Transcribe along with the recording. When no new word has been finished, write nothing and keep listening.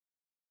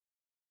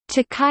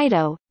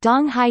Tokaido,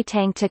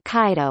 Donghaitang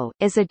Tokaido,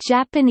 is a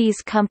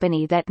Japanese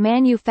company that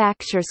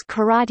manufactures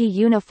karate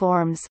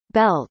uniforms,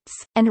 belts,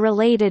 and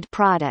related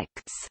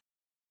products.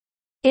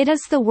 It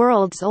is the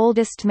world's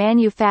oldest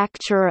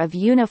manufacturer of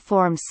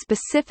uniforms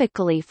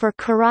specifically for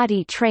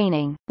karate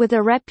training, with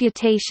a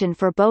reputation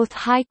for both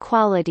high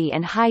quality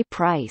and high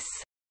price.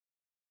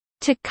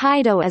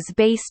 Tokaido is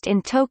based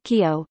in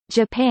Tokyo,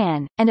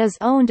 Japan, and is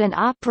owned and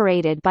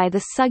operated by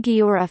the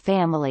Sugiura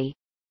family.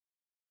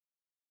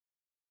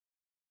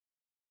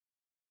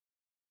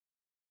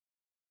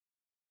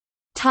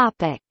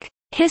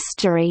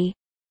 History.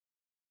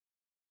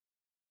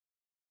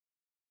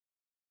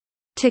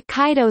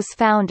 Tokaido's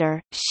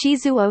founder,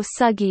 Shizuo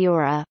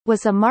Sugiura,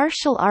 was a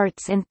martial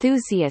arts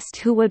enthusiast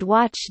who would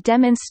watch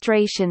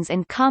demonstrations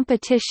and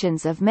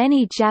competitions of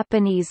many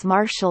Japanese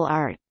martial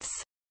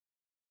arts.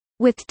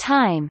 With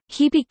time,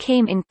 he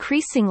became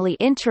increasingly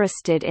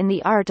interested in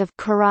the art of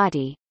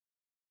karate.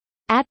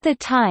 At the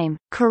time,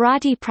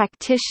 karate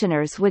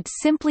practitioners would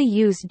simply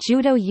use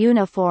judo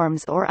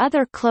uniforms or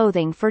other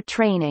clothing for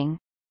training.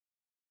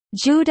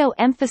 Judo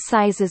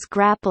emphasizes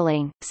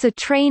grappling, so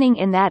training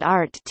in that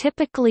art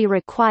typically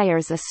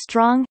requires a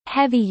strong,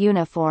 heavy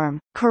uniform.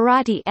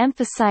 Karate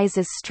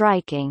emphasizes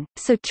striking,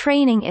 so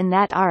training in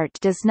that art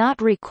does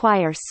not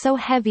require so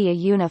heavy a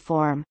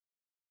uniform.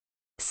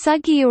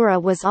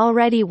 Sugiura was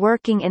already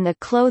working in the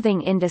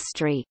clothing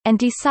industry, and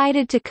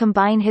decided to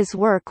combine his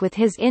work with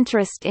his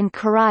interest in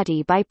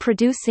karate by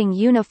producing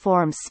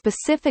uniforms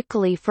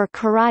specifically for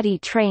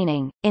karate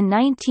training. In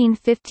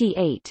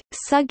 1958,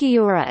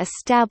 Sugiura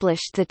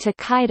established the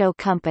Tokaido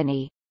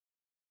Company.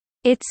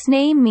 Its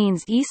name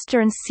means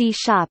Eastern Sea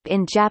Shop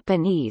in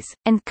Japanese,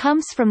 and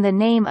comes from the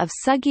name of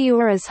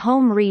Sugiura's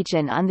home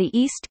region on the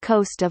east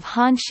coast of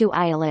Honshu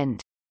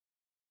Island.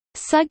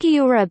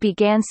 Sugiura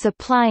began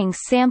supplying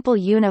sample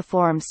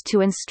uniforms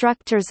to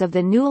instructors of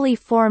the newly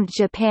formed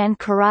Japan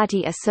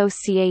Karate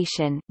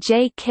Association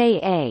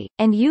 (JKA),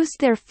 and used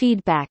their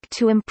feedback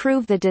to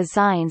improve the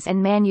designs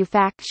and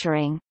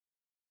manufacturing.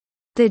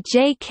 The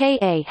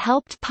JKA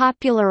helped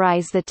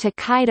popularize the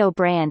Tokaido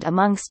brand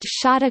amongst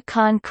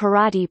Shotokan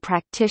karate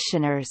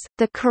practitioners.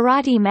 The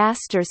karate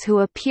masters who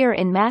appear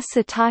in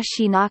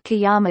Masatoshi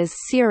Nakayama's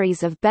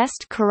series of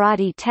best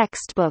karate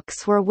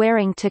textbooks were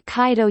wearing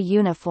Tokaido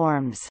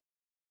uniforms.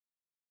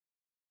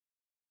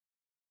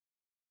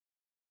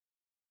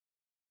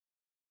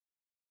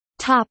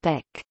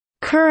 Topic: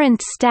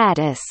 Current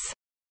status.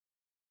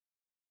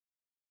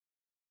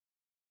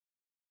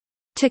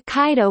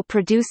 Tokaido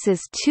produces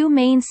two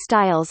main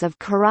styles of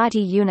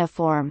karate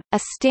uniform, a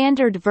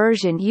standard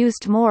version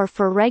used more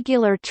for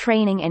regular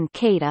training and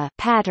kata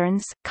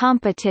patterns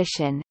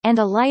competition, and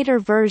a lighter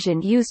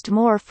version used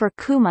more for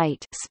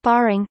kumite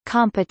sparring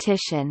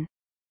competition.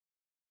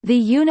 The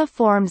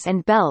uniforms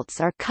and belts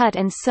are cut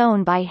and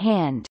sewn by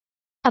hand.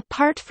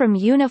 Apart from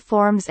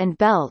uniforms and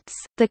belts,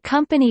 the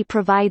company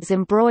provides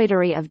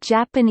embroidery of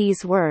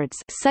Japanese words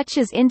such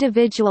as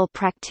individual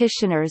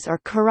practitioners' or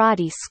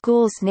karate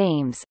schools'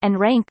 names and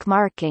rank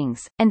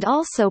markings, and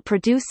also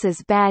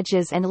produces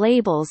badges and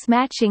labels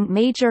matching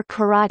major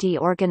karate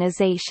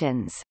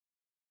organizations.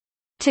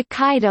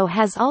 Tokaido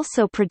has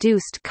also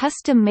produced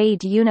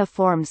custom-made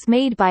uniforms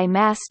made by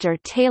master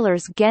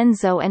tailors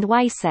Genzo and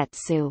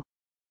Waisetsu.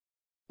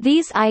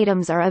 These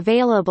items are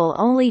available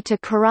only to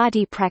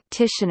karate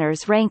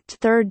practitioners ranked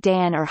 3rd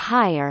Dan or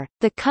higher.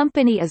 The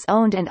company is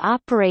owned and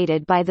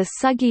operated by the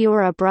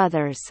Sugiura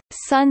brothers,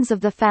 sons of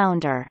the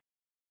founder.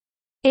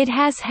 It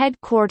has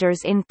headquarters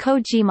in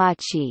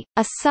Kojimachi,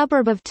 a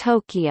suburb of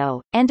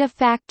Tokyo, and a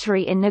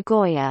factory in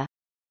Nagoya.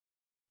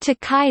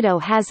 Tokaido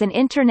has an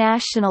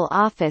international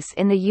office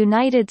in the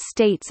United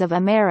States of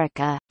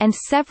America, and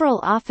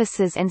several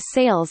offices and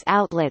sales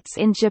outlets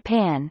in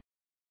Japan.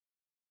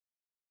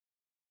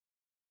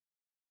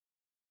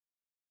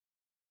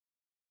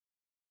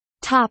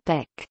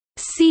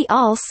 See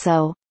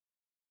also: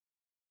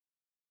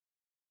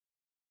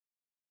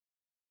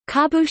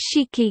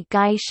 Kabushiki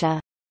Gaisha,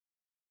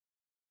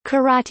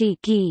 Karate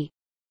gi,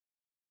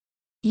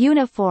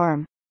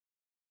 Uniform.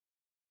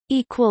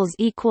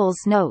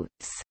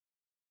 Notes